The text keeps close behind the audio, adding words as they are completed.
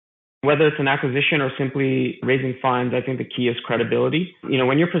Whether it's an acquisition or simply raising funds, I think the key is credibility.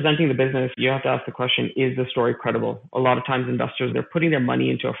 When you're presenting the business, you have to ask the question, is the story credible? A lot of times investors, they're putting their money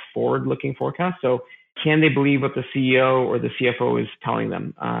into a forward-looking forecast. So can they believe what the CEO or the CFO is telling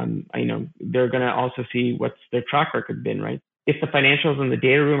them? They're going to also see what's their track record been, right? If the financials in the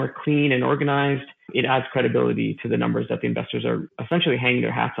data room are clean and organized, it adds credibility to the numbers that the investors are essentially hanging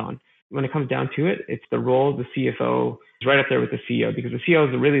their hats on. When it comes down to it, it's the role of the CFO is right up there with the CEO, because the CEO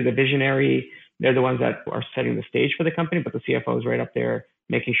is really the visionary. They're the ones that are setting the stage for the company, but the CFO is right up there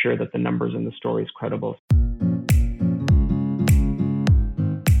making sure that the numbers and the story is credible.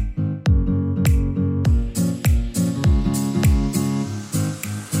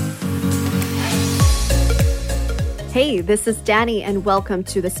 Hey, this is Danny, and welcome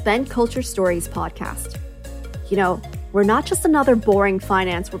to the Spend Culture Stories podcast. We're not just another boring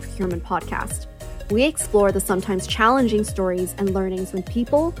finance or procurement podcast. We explore the sometimes challenging stories and learnings when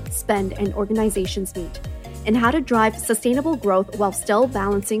people, spend, and organizations meet, and how to drive sustainable growth while still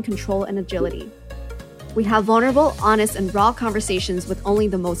balancing control and agility. We have vulnerable, honest, and raw conversations with only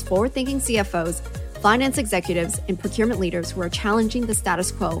the most forward-thinking CFOs, finance executives, and procurement leaders who are challenging the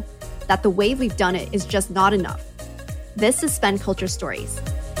status quo, that the way we've done it is just not enough. This is Spend Culture Stories.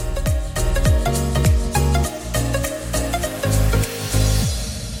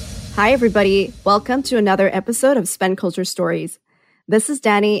 Hi, everybody. Welcome to another episode of Spend Culture Stories. This is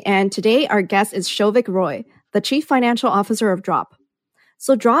Danny, and today our guest is Souvik Roy, the Chief Financial Officer of Drop.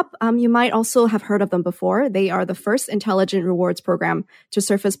 So Drop, you might also have heard of them before. They are the first intelligent rewards program to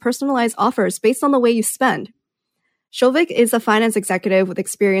surface personalized offers based on the way you spend. Souvik is a finance executive with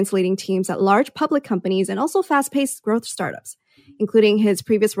experience leading teams at large public companies and also fast-paced growth startups, including his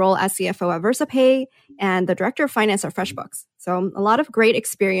previous role as CFO at VersaPay and the Director of Finance at FreshBooks. So a lot of great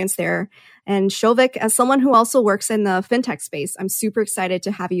experience there. And Souvik, as someone who also works in the fintech space, I'm super excited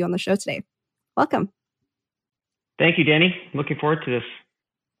to have you on the show today. Welcome. Thank you, Danny. Looking forward to this.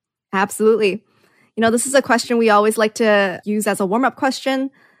 Absolutely. This is a question we always like to use as a warm-up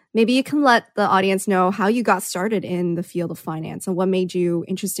question. Maybe you can let the audience know how you got started in the field of finance and what made you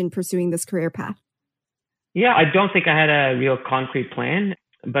interested in pursuing this career path. Yeah, I don't think I had a real concrete plan,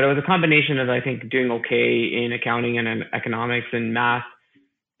 but it was a combination of, I think, doing okay in accounting and economics and math,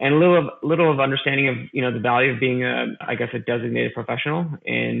 and a little of understanding of, the value of being a designated professional,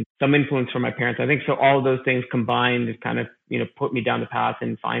 and some influence from my parents. I think so. All of those things combined kind of, put me down the path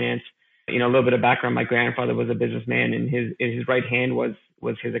in finance. A little bit of background. My grandfather was a businessman, and his right hand was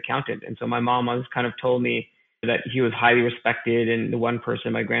his accountant. And so my mom always kind of told me that he was highly respected and the one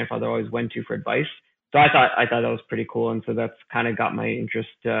person my grandfather always went to for advice. So I thought that was pretty cool. And so that's kind of got my interest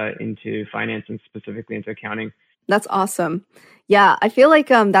into finance and specifically into accounting. That's awesome. Yeah, I feel like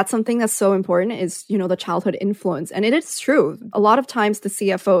that's something that's so important is, the childhood influence. And it is true. A lot of times the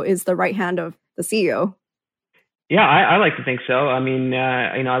CFO is the right hand of the CEO. Yeah, I like to think so. I mean,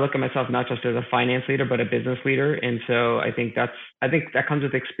 I look at myself not just as a finance leader, but a business leader. And so I think that comes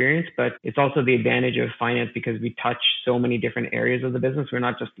with experience, but it's also the advantage of finance because we touch so many different areas of the business. We're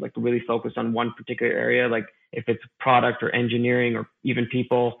not just like really focused on one particular area. Like if it's product or engineering or even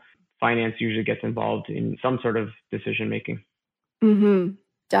people, finance usually gets involved in some sort of decision making. Mm-hmm.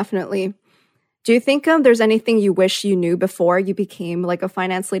 Definitely. Do you think there's anything you wish you knew before you became like a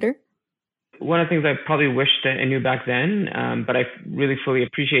finance leader? One of the things I probably wished I knew back then, but I really fully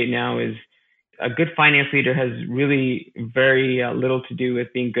appreciate now is a good finance leader has really very little to do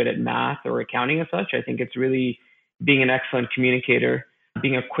with being good at math or accounting as such. I think it's really being an excellent communicator,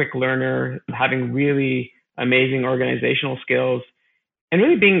 being a quick learner, having really amazing organizational skills, and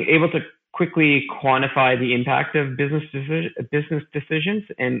really being able to quickly quantify the impact of business decisions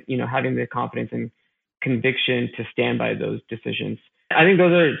and, having the confidence and conviction to stand by those decisions. I think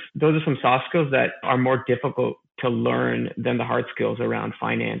those are some soft skills that are more difficult to learn than the hard skills around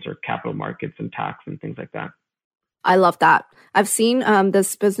finance or capital markets and tax and things like that. I love that. I've seen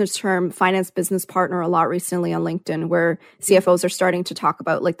this business term, finance business partner, a lot recently on LinkedIn, where CFOs are starting to talk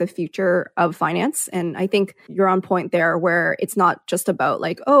about like the future of finance. And I think you're on point there, where it's not just about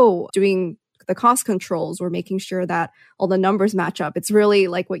like, doing the cost controls or making sure that all the numbers match up. It's really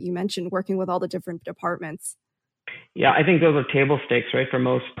like what you mentioned, working with all the different departments. Yeah, I think those are table stakes, right? For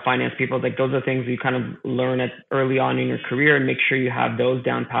most finance people, like those are things you kind of learn at early on in your career and make sure you have those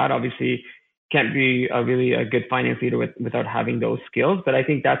down pat. Obviously, can't be a good finance leader without having those skills. But I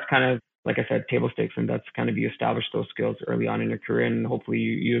think that's kind of, like I said, table stakes, and that's kind of you establish those skills early on in your career, and hopefully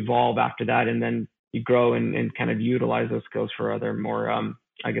you evolve after that, and then you grow and kind of utilize those skills for other more,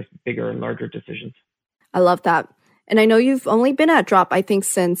 bigger and larger decisions. I love that. And I know you've only been at Drop, I think,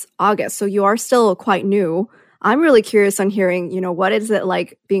 since August, so you are still quite new. I'm really curious on hearing, what is it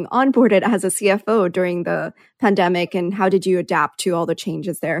like being onboarded as a CFO during the pandemic, and how did you adapt to all the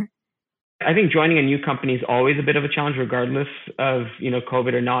changes there? I think joining a new company is always a bit of a challenge, regardless of,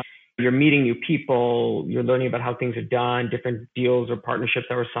 COVID or not. You're meeting new people, you're learning about how things are done, different deals or partnerships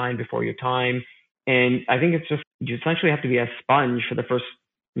that were signed before your time. And I think it's just, you essentially have to be a sponge for the first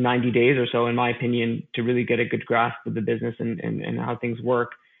 90 days or so, in my opinion, to really get a good grasp of the business and how things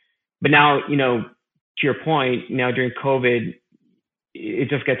work. But now, to your point, now during COVID, it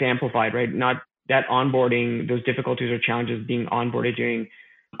just gets amplified, right? Not that onboarding, those difficulties or challenges being onboarded during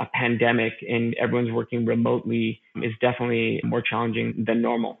a pandemic and everyone's working remotely is definitely more challenging than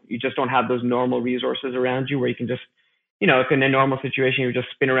normal. You just don't have those normal resources around you where you can just, if in a normal situation, you just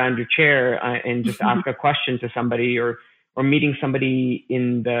spin around your chair and just ask a question to somebody, or meeting somebody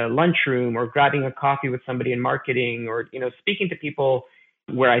in the lunchroom, or grabbing a coffee with somebody in marketing, or, speaking to people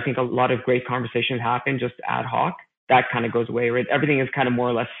where I think a lot of great conversations happen just ad hoc. That kind of goes away, right? Everything is kind of more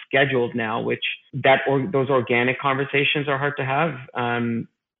or less scheduled now, which those organic conversations are hard to have.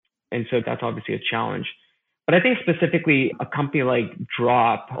 And so that's obviously a challenge. But I think specifically a company like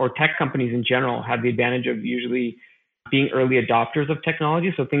Drop, or tech companies in general, have the advantage of usually being early adopters of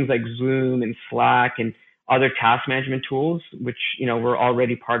technology. So things like Zoom and Slack and other task management tools, which, were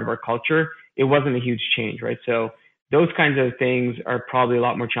already part of our culture, it wasn't a huge change, right? So those kinds of things are probably a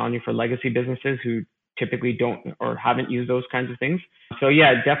lot more challenging for legacy businesses who typically don't or haven't used those kinds of things. So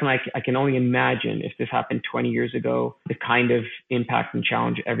yeah, definitely, I can only imagine if this happened 20 years ago, the kind of impact and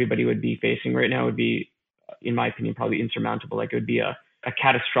challenge everybody would be facing right now would be, in my opinion, probably insurmountable. Like, it would be a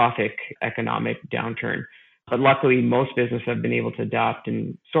catastrophic economic downturn. But luckily, most businesses have been able to adapt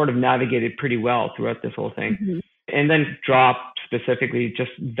and sort of navigate it pretty well throughout this whole thing. Mm-hmm. And then Drop specifically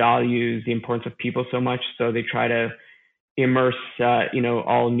just values the importance of people so much. So they try to immerse,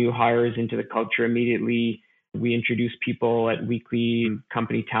 all new hires into the culture immediately. We introduce people at weekly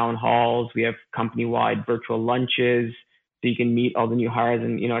company town halls. We have company-wide virtual lunches so you can meet all the new hires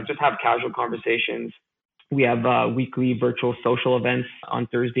and, just have casual conversations. We have weekly virtual social events on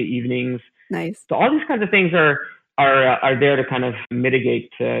Thursday evenings. Nice. So all these kinds of things are there to kind of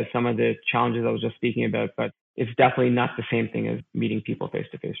mitigate some of the challenges I was just speaking about, but it's definitely not the same thing as meeting people face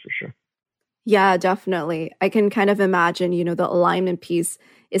to face, for sure. Yeah, definitely. I can kind of imagine, the alignment piece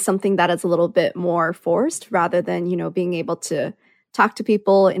is something that is a little bit more forced rather than, being able to talk to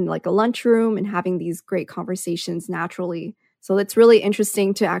people in like a lunchroom and having these great conversations naturally. So it's really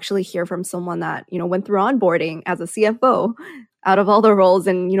interesting to actually hear from someone that, went through onboarding as a CFO out of all the roles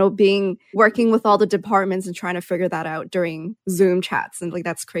and, working with all the departments and trying to figure that out during Zoom chats. And like,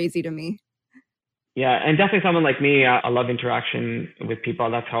 that's crazy to me. Yeah, and definitely someone like me, I love interaction with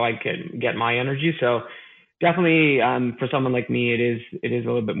people. That's how I get my energy. So definitely for someone like me, it is a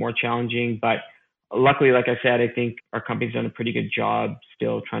little bit more challenging. But luckily, like I said, I think our company's done a pretty good job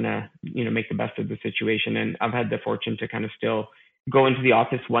still trying to, make the best of the situation. And I've had the fortune to kind of still go into the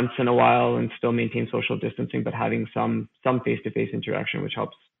office once in a while and still maintain social distancing, but having some face-to-face interaction, which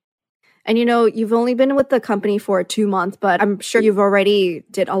helps. And, you've only been with the company for 2 months, but I'm sure you've already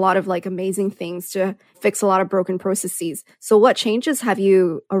did a lot of like amazing things to fix a lot of broken processes. So what changes have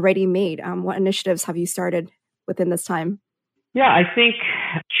you already made? What initiatives have you started within this time? Yeah, I think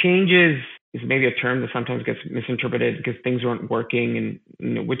changes is maybe a term that sometimes gets misinterpreted because things weren't working,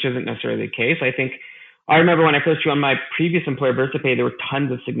 and which isn't necessarily the case. I remember when I first joined my previous employer, VersaPay, there were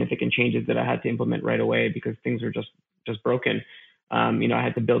tons of significant changes that I had to implement right away because things were just broken. I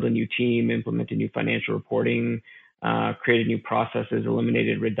had to build a new team, implement a new financial reporting, created new processes,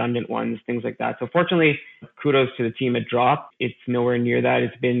 eliminated redundant ones, things like that. So fortunately, kudos to the team at Drop. It's nowhere near that.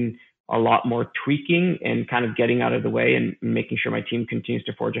 It's been a lot more tweaking and kind of getting out of the way and making sure my team continues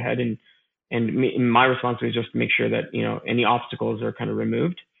to forge ahead. And my responsibility is just to make sure that, any obstacles are kind of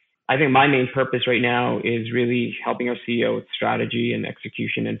removed. I think my main purpose right now is really helping our CEO with strategy and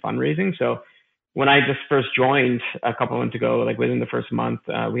execution and fundraising. So when I just first joined a couple of months ago, like within the first month,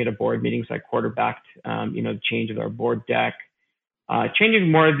 we had a board meeting. So I quarterbacked, the change of our board deck,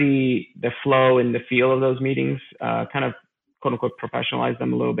 changing more of the flow and the feel of those meetings, kind of quote unquote professionalize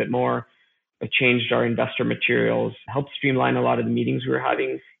them a little bit more. I changed our investor materials, helped streamline a lot of the meetings we were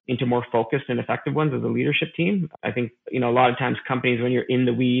having into more focused and effective ones as a leadership team. I think, a lot of times companies, when you're in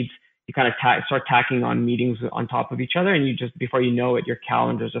the weeds, you kind of start tacking on meetings on top of each other. And you just, before you know it, your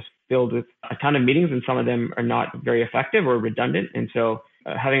calendar is just filled with a ton of meetings, and some of them are not very effective or redundant. And so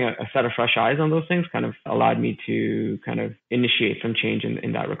having a set of fresh eyes on those things kind of allowed me to kind of initiate some change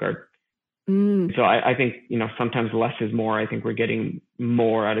in that regard. So I think, sometimes less is more. I think we're getting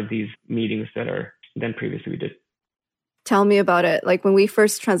more out of these meetings than previously we did. Tell me about it. Like when we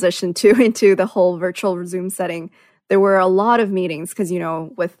first transitioned into the whole virtual Zoom setting, there were a lot of meetings because,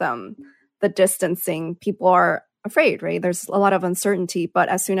 with the distancing, people are afraid, right? There's a lot of uncertainty. But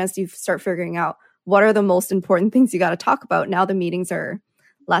as soon as you start figuring out what are the most important things you got to talk about, now the meetings are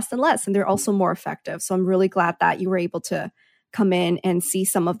less and less, and they're also more effective. So I'm really glad that you were able to come in and see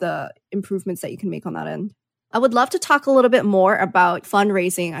some of the improvements that you can make on that end. I would love to talk a little bit more about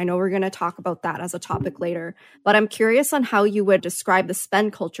fundraising. I know we're going to talk about that as a topic later, but I'm curious on how you would describe the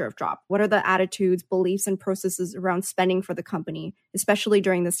spend culture of Drop. What are the attitudes, beliefs, and processes around spending for the company, especially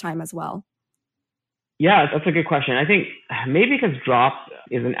during this time as well? Yeah, that's a good question. I think maybe because Drop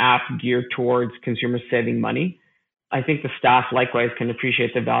is an app geared towards consumers saving money, I think the staff likewise can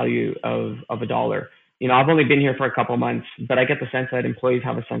appreciate the value of a dollar. I've only been here for a couple of months, but I get the sense that employees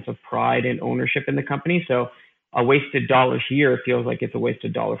have a sense of pride and ownership in the company. So a wasted dollar here feels like it's a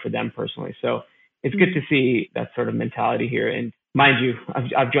wasted dollar for them personally. So it's good to see that sort of mentality here. And mind you,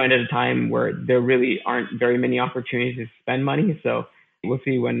 I've joined at a time where there really aren't very many opportunities to spend money. So we'll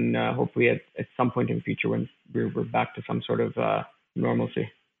see when hopefully at some point in the future when we're back to some sort of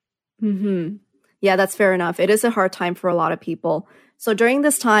normalcy. Mm-hmm. Yeah, that's fair enough. It is a hard time for a lot of people. So during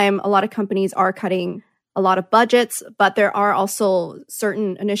this time, a lot of companies are cutting a lot of budgets, but there are also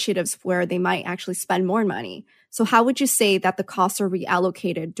certain initiatives where they might actually spend more money. So how would you say that the costs are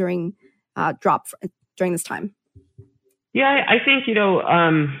reallocated during Drop during this time? Yeah, I think,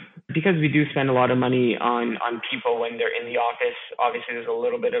 because we do spend a lot of money on people when they're in the office, obviously there's a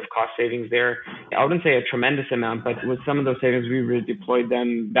little bit of cost savings there. I wouldn't say a tremendous amount, but with some of those savings, we redeployed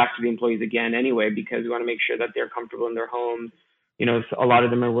them back to the employees again anyway, because we want to make sure that they're comfortable in their homes. A lot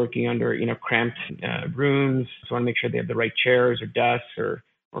of them are working under, cramped rooms. So I want to make sure they have the right chairs or desks or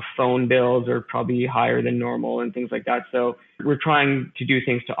phone bills are probably higher than normal and things like that. So we're trying to do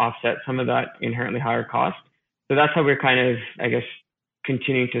things to offset some of that inherently higher cost. So that's how we're kind of, I guess,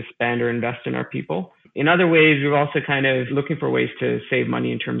 continuing to spend or invest in our people. In other ways, we're also kind of looking for ways to save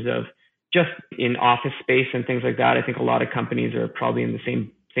money in terms of just in office space and things like that. I think a lot of companies are probably in the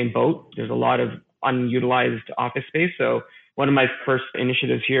same boat. There's a lot of unutilized office space. So one of my first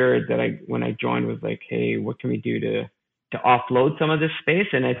initiatives here when I joined was like, hey, what can we do to offload some of this space?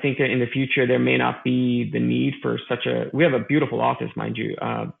 And I think in the future, there may not be the need for we have a beautiful office, mind you,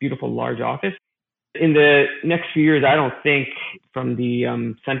 beautiful large office. In the next few years, I don't think from the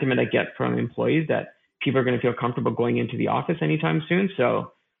sentiment I get from employees that people are going to feel comfortable going into the office anytime soon.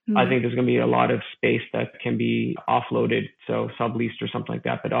 So I think there's going to be a lot of space that can be offloaded, so subleased or something like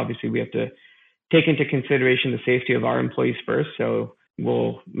that. But obviously we have to take into consideration the safety of our employees first. So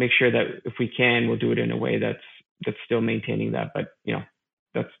we'll make sure that if we can, we'll do it in a way that's still maintaining that. But,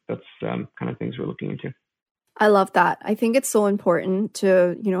 that's kind of things we're looking into. I love that. I think it's so important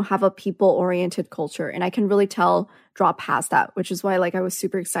to, have a people-oriented culture. And I can really tell Drop has that, which is why I was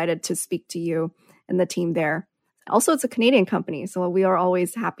super excited to speak to you and the team there. Also, it's a Canadian company, so we are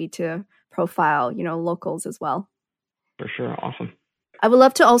always happy to profile, locals as well. For sure. Awesome. I would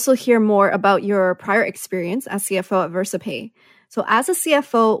love to also hear more about your prior experience as CFO at VersaPay. So as a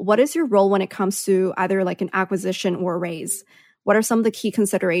CFO, what is your role when it comes to either an acquisition or a raise? What are some of the key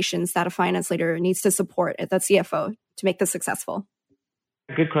considerations that a finance leader needs to support at the CFO to make this successful?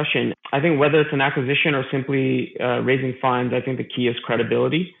 Good question. I think whether it's an acquisition or simply raising funds, I think the key is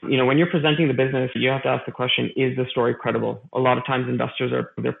credibility. When you're presenting the business, you have to ask the question, is the story credible? A lot of times investors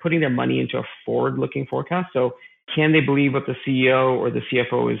they're putting their money into a forward-looking forecast. So can they believe what the CEO or the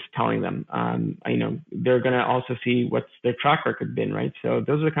CFO is telling them? They're going to also see what's their track record been, right? So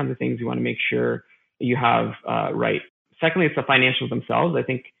those are the kinds of things you want to make sure you have right. Secondly, it's the financials themselves. I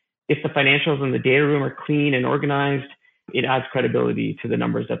think if the financials in the data room are clean and organized, it adds credibility to the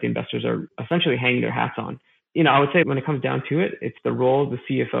numbers that the investors are essentially hanging their hats on. I would say when it comes down to it, it's the role of the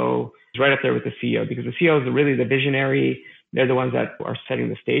CFO is right up there with the CEO, because the CEO is really the visionary. They're the ones that are setting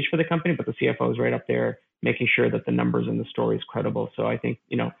the stage for the company, but the CFO is right up there making sure that the numbers and the story is credible. So I think,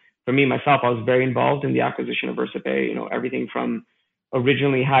 for me, myself, I was very involved in the acquisition of VersaPay, everything from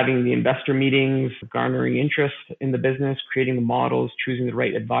originally having the investor meetings, garnering interest in the business, creating the models, choosing the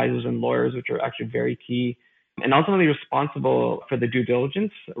right advisors and lawyers, which are actually very key, and ultimately responsible for the due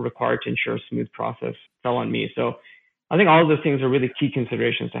diligence required to ensure a smooth process fell on me. So I think all of those things are really key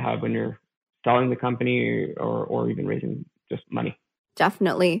considerations to have when you're selling the company or even raising just money.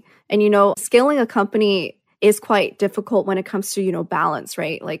 Definitely. And, scaling a company is quite difficult when it comes to, balance,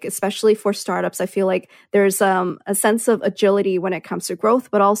 right? Especially for startups, I feel like there's a sense of agility when it comes to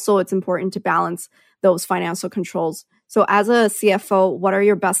growth, but also it's important to balance those financial controls. So as a CFO, what are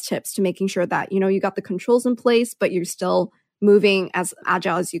your best tips to making sure that, you got the controls in place, but you're still moving as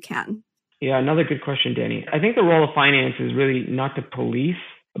agile as you can? Yeah, another good question, Danny. I think the role of finance is really not to police,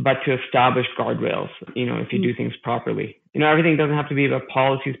 but to establish guardrails, if you do things properly. Everything doesn't have to be about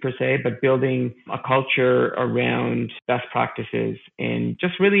policies per se, but building a culture around best practices and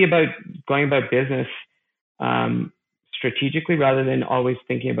just really about going about business strategically rather than always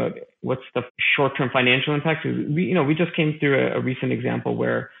thinking about what's the short-term financial impact. We just came through a recent example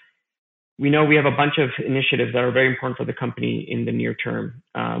where we know we have a bunch of initiatives that are very important for the company in the near term.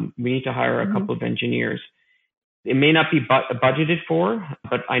 We need to hire a couple of engineers. It may not be budgeted for,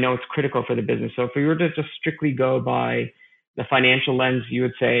 but I know it's critical for the business. So if we were to just strictly go by the financial lens, you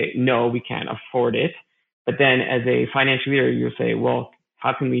would say, no, we can't afford it. But then as a financial leader, you would say, well,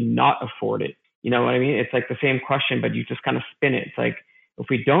 how can we not afford it? You know what I mean? It's like the same question, but you just kind of spin it. It's like, if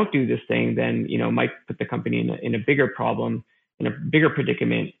we don't do this thing, then, it might put the company in a bigger problem, in a bigger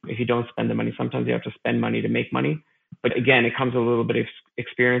predicament. If you don't spend the money, sometimes you have to spend money to make money. But again, it comes with a little bit of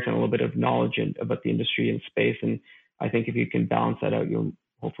experience and a little bit of knowledge about the industry and space. And I think if you can balance that out, you'll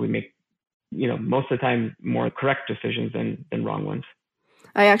hopefully make, most of the time more correct decisions than wrong ones.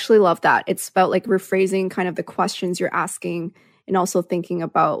 I actually love that. It's about like rephrasing kind of the questions you're asking and also thinking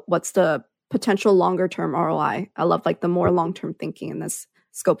about what's the potential longer term ROI. I love like the more long-term thinking in this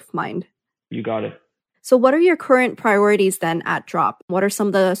scope of mind. You got it. So what are your current priorities then at Drop? What are some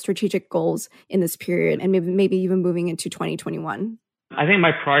of the strategic goals in this period and maybe even moving into 2021? I think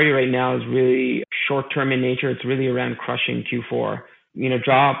my priority right now is really short-term in nature. It's really around crushing Q4.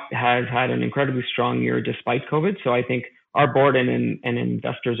 Drop has had an incredibly strong year despite COVID. So I think our board and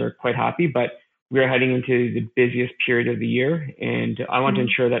investors are quite happy, but we're heading into the busiest period of the year. And I want to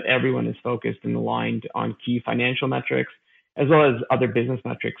ensure that everyone is focused and aligned on key financial metrics, as well as other business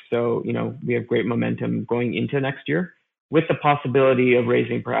metrics. So, we have great momentum going into next year with the possibility of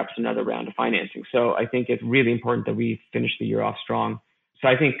raising perhaps another round of financing. So I think it's really important that we finish the year off strong. So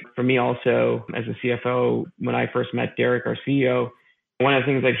I think for me also, as a CFO, when I first met Derek, our CEO, one of the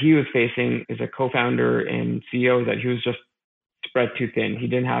things that he was facing as a co-founder and CEO is that he was just spread too thin. He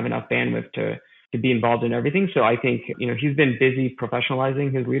didn't have enough bandwidth to be involved in everything. So I think, he's been busy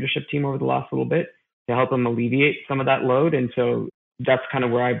professionalizing his leadership team over the last little bit to help him alleviate some of that load. And so that's kind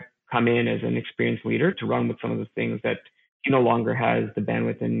of where I come in as an experienced leader to run with some of the things that he no longer has the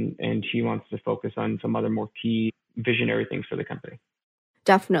bandwidth and he wants to focus on some other more key visionary things for the company.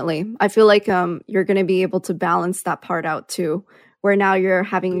 Definitely. I feel like you're going to be able to balance that part out too, where now you're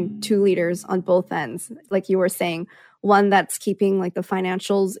having two leaders on both ends. Like you were saying, one that's keeping like the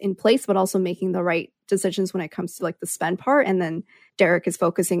financials in place, but also making the right decisions when it comes to like the spend part. And then Derek is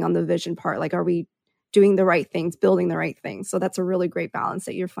focusing on the vision part. Like, are we doing the right things, building the right things? So that's a really great balance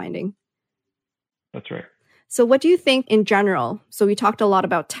that you're finding. That's right. So what do you think in general? So we talked a lot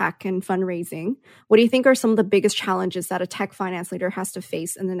about tech and fundraising. What do you think are some of the biggest challenges that a tech finance leader has to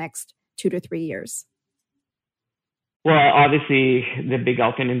face in the next 2 to 3 years? Well, obviously, the big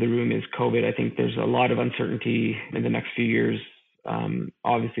elephant in the room is COVID. I think there's a lot of uncertainty in the next few years,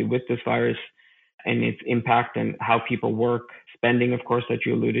 obviously, with this virus and its impact and how people work, spending, of course, that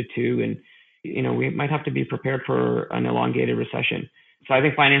you alluded to. And, we might have to be prepared for an elongated recession. So I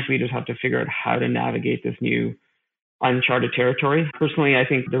think finance leaders have to figure out how to navigate this new uncharted territory. Personally, I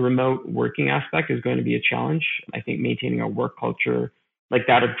think the remote working aspect is going to be a challenge. I think maintaining a work culture like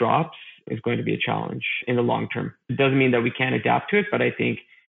that of Drops is going to be a challenge in the long term. It doesn't mean that we can't adapt to it, but I think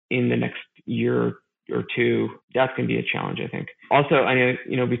in the next year or two, that's going to be a challenge, I think. Also, I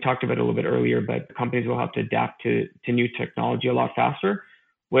know, we talked about it a little bit earlier, but companies will have to adapt to new technology a lot faster,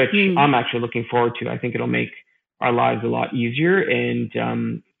 which I'm actually looking forward to. I think it'll make our lives a lot easier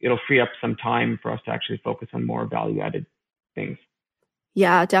and it'll free up some time for us to actually focus on more value-added things.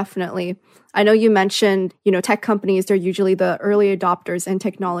 Yeah, definitely. I know you mentioned, tech companies, they're usually the early adopters in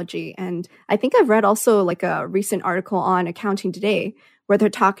technology. And I think I've read also like a recent article on Accounting Today where they're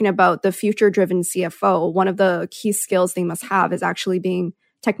talking about the future-driven CFO. One of the key skills they must have is actually being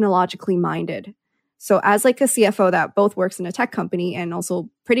technologically minded. So as like a CFO that both works in a tech company and also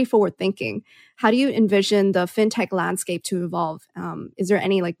pretty forward thinking, how do you envision the fintech landscape to evolve? Is there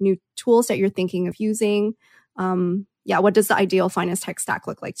any like new tools that you're thinking of using? What does the ideal finance tech stack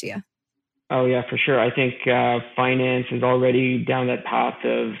look like to you? Oh, yeah, for sure. I think finance is already down that path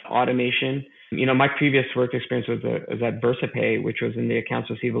of automation. My previous work experience was at VersaPay, which was in the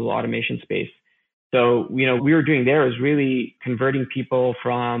accounts receivable automation space. So, we were doing there is really converting people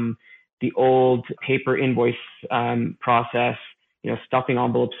from the old paper invoice process, stuffing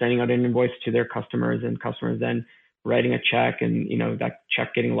envelopes, sending out an invoice to their customers and customers then writing a check and, that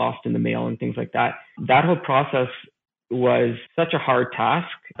check getting lost in the mail and things like that. That whole process was such a hard task,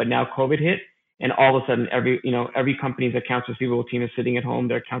 but now COVID hit And all of a sudden, every company's accounts receivable team is sitting at home.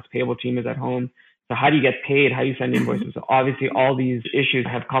 Their accounts payable team is at home. So how do you get paid? How do you send invoices? So obviously, all these issues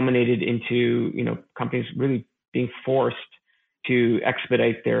have culminated into, companies really being forced to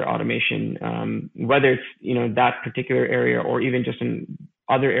expedite their automation, whether it's, that particular area or even just in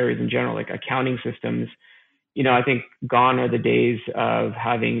other areas in general, like accounting systems. I think gone are the days of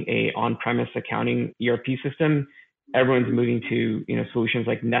having a on-premise accounting ERP system. Everyone's moving to, solutions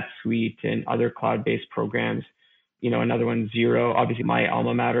like NetSuite and other cloud-based programs. Another one, Xero, obviously my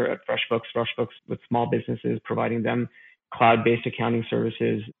alma mater at FreshBooks with small businesses, providing them cloud-based accounting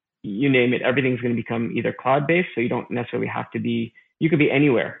services. You name it, everything's going to become either cloud-based, so you don't necessarily have to be, you could be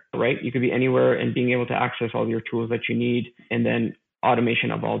anywhere, right? You could be anywhere and being able to access all your tools that you need. And then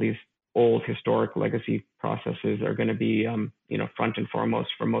automation of all these old historic legacy processes are going to be, front and foremost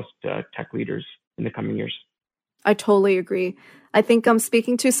for most tech leaders in the coming years. I totally agree. I think I'm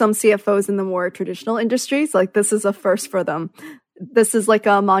speaking to some CFOs in the more traditional industries. Like this is a first for them. This is like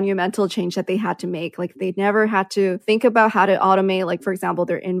a monumental change that they had to make. Like they never had to think about how to automate, like for example,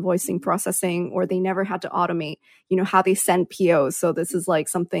 their invoicing processing, or they never had to automate, how they send POs. So this is like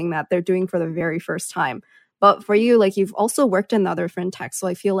something that they're doing for the very first time. But for you, like you've also worked in other fintechs. So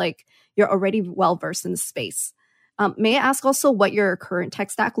I feel like you're already well-versed in the space. May I ask also what your current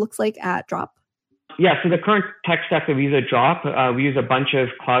tech stack looks like at Drop? Yeah, so the current tech stack that we use at Drop, we use a bunch of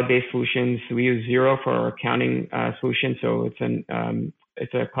cloud-based solutions. We use Xero for our accounting solution. So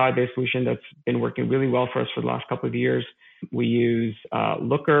it's a cloud-based solution that's been working really well for us for the last couple of years. We use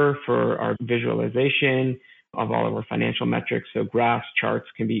Looker for our visualization of all of our financial metrics. So graphs, charts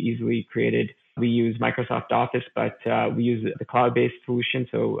can be easily created. We use Microsoft Office, but we use the cloud-based solution,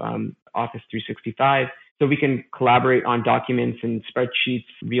 so Office 365. So we can collaborate on documents and spreadsheets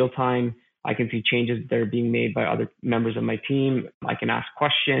real time. I can see changes that are being made by other members of my team. I can ask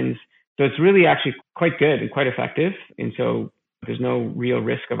questions. So it's really actually quite good and quite effective. And so there's no real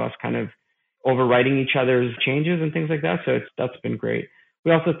risk of us kind of overwriting each other's changes and things like that. So that's been great.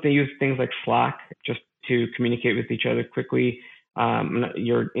 We also use things like Slack just to communicate with each other quickly.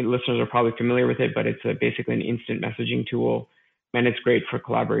 Your listeners are probably familiar with it, but it's basically an instant messaging tool. And it's great for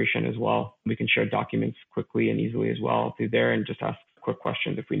collaboration as well. We can share documents quickly and easily as well through there and just ask quick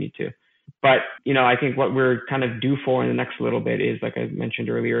questions if we need to. But, I think what we're kind of due for in the next little bit is, like I mentioned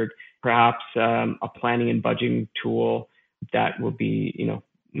earlier, perhaps a planning and budgeting tool that will be,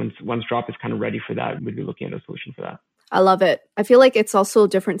 once Drop is kind of ready for that, we'd be looking at a solution for that. I love it. I feel like it's also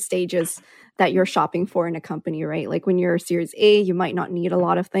different stages that you're shopping for in a company, right? Like when you're Series A, you might not need a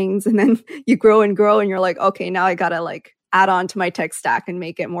lot of things. And then you grow and you're like, okay, now I got to like add on to my tech stack and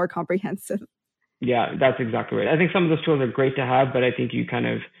make it more comprehensive. Yeah, that's exactly right. I think some of those tools are great to have, but I think you got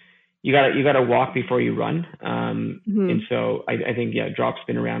to walk before you run. And so I think, Drop's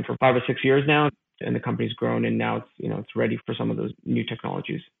been around for 5 or 6 years now, and the company's grown, and now it's, it's ready for some of those new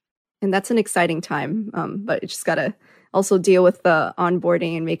technologies. And that's an exciting time. But you just got to also deal with the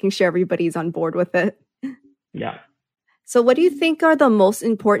onboarding and making sure everybody's on board with it. Yeah. So what do you think are the most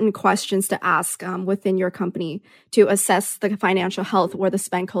important questions to ask within your company to assess the financial health or the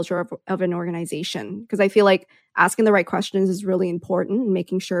spend culture of an organization? Because I feel like asking the right questions is really important, and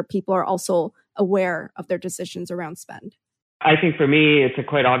making sure people are also aware of their decisions around spend. I think for me, it's a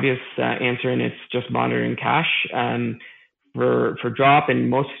quite obvious answer, and it's just monitoring cash. For Drop and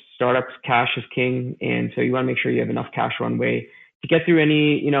most startups, cash is king. And so you want to make sure you have enough cash runway to get through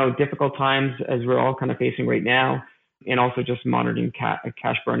any, difficult times as we're all kind of facing right now. And also just monitoring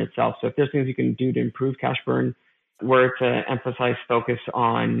cash burn itself. So if there's things you can do to improve cash burn, where to emphasize focus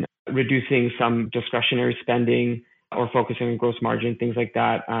on reducing some discretionary spending or focusing on gross margin, things like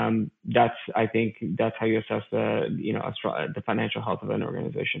that. I think that's how you assess the financial health of an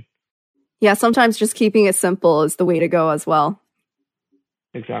organization. Yeah, sometimes just keeping it simple is the way to go as well.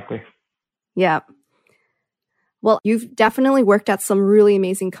 Exactly. Yeah. Well, you've definitely worked at some really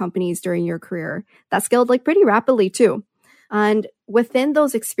amazing companies during your career that scaled like pretty rapidly too. And within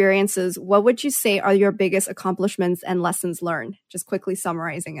those experiences, what would you say are your biggest accomplishments and lessons learned? Just quickly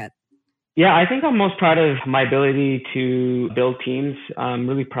summarizing it. Yeah, I think I'm most proud of my ability to build teams. I'm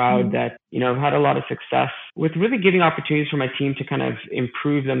really proud that, I've had a lot of success with really giving opportunities for my team to kind of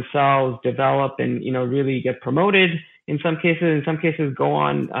improve themselves, develop, and, really get promoted in some cases go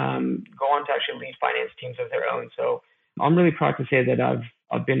on to actually lead finance teams of their own. So I'm really proud to say that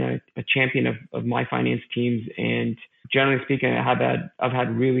I've been a champion of my finance teams, and generally speaking, I've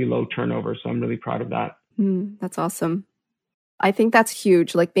had really low turnover. So I'm really proud of that. That's awesome. I think that's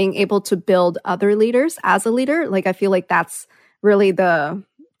huge. Like being able to build other leaders as a leader. Like I feel like that's really the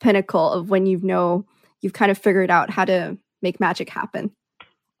pinnacle of when you've kind of figured out how to make magic happen.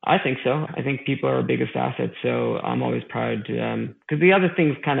 I think so. I think people are our biggest asset. So I'm always proud because the other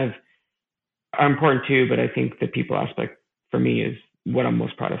things kind of are important too, but I think the people aspect for me is what I'm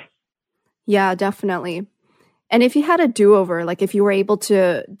most proud of. Yeah, definitely. And if you had a do-over, like if you were able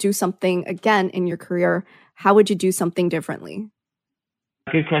to do something again in your career, how would you do something differently?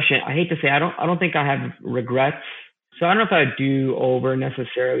 Good question. I hate to say I don't think I have regrets. So I don't know if I'd do over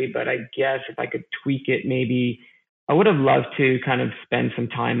necessarily, but I guess if I could tweak it, maybe I would have loved to kind of spend some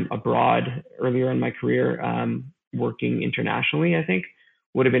time abroad earlier in my career, working internationally. I think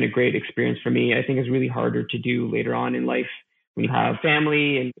would have been a great experience for me. I think it's really harder to do later on in life when you have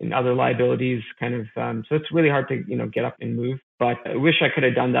family and other liabilities kind of, so it's really hard to, get up and move. But I wish I could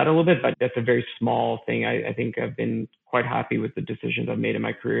have done that a little bit, but that's a very small thing. I think I've been quite happy with the decisions I've made in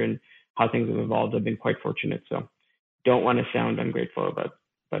my career and how things have evolved. I've been quite fortunate. So don't want to sound ungrateful about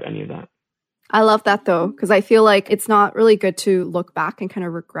any of that. I love that though, because I feel like it's not really good to look back and kind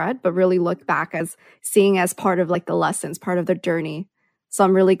of regret, but really look back as seeing as part of like the lessons, part of the journey. So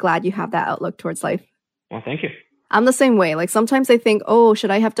I'm really glad you have that outlook towards life. Well, thank you. I'm the same way. Like sometimes I think, oh,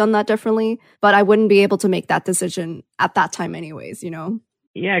 should I have done that differently? But I wouldn't be able to make that decision at that time anyways,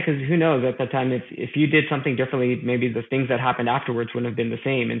 Yeah, because who knows at that time, if you did something differently, maybe the things that happened afterwards wouldn't have been the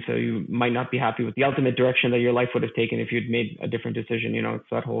same. And so you might not be happy with the ultimate direction that your life would have taken if you'd made a different decision. It's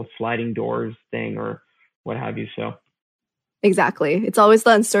that whole sliding doors thing or what have you. So exactly. It's always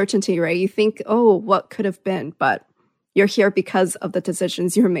the uncertainty, right? You think, oh, what could have been? But you're here because of the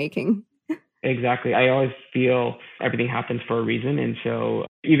decisions you're making. Exactly. I always feel everything happens for a reason. And so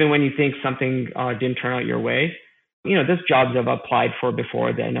even when you think something didn't turn out your way, there's jobs I've applied for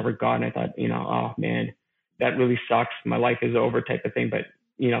before that I never got. And I thought, oh man, that really sucks. My life is over type of thing. But,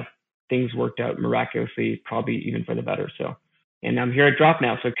 things worked out miraculously, probably even for the better. So, and I'm here at Drop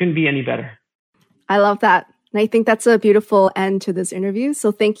now, so it couldn't be any better. I love that. And I think that's a beautiful end to this interview.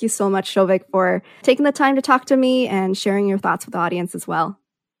 So thank you so much, Souvik, for taking the time to talk to me and sharing your thoughts with the audience as well.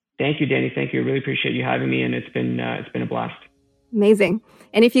 Thank you, Danny. Thank you. I really appreciate you having me. And it's been a blast. Amazing.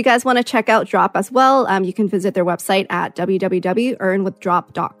 And if you guys want to check out Drop as well, you can visit their website at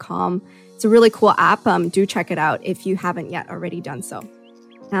www.earnwithdrop.com. It's a really cool app. Do check it out if you haven't yet already done so.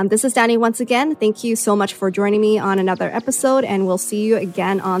 This is Danny once again. Thank you so much for joining me on another episode, and we'll see you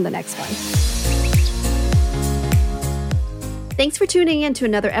again on the next one. Thanks for tuning in to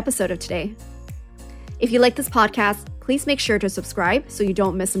another episode of today. If you like this podcast, please make sure to subscribe so you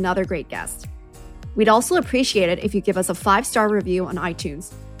don't miss another great guest. We'd also appreciate it if you give us a 5-star review on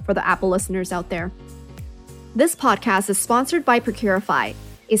iTunes for the Apple listeners out there. This podcast is sponsored by Procurify,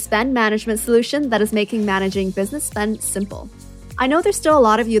 a spend management solution that is making managing business spend simple. I know there's still a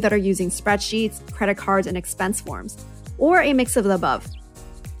lot of you that are using spreadsheets, credit cards, and expense forms, or a mix of the above.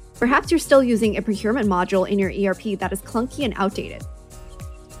 Perhaps you're still using a procurement module in your ERP that is clunky and outdated.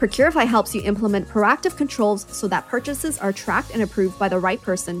 Procurify helps you implement proactive controls so that purchases are tracked and approved by the right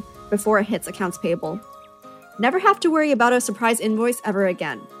person before it hits accounts payable. Never have to worry about a surprise invoice ever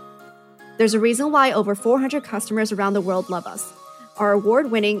again. There's a reason why over 400 customers around the world love us. Our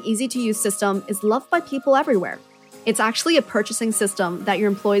award-winning, easy-to-use system is loved by people everywhere. It's actually a purchasing system that your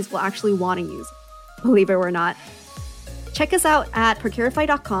employees will actually want to use, believe it or not. Check us out at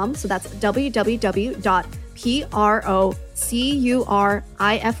Procurify.com, so that's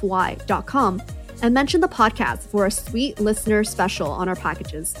www.procurify.com, and mention the podcast for a sweet listener special on our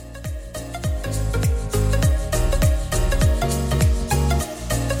packages.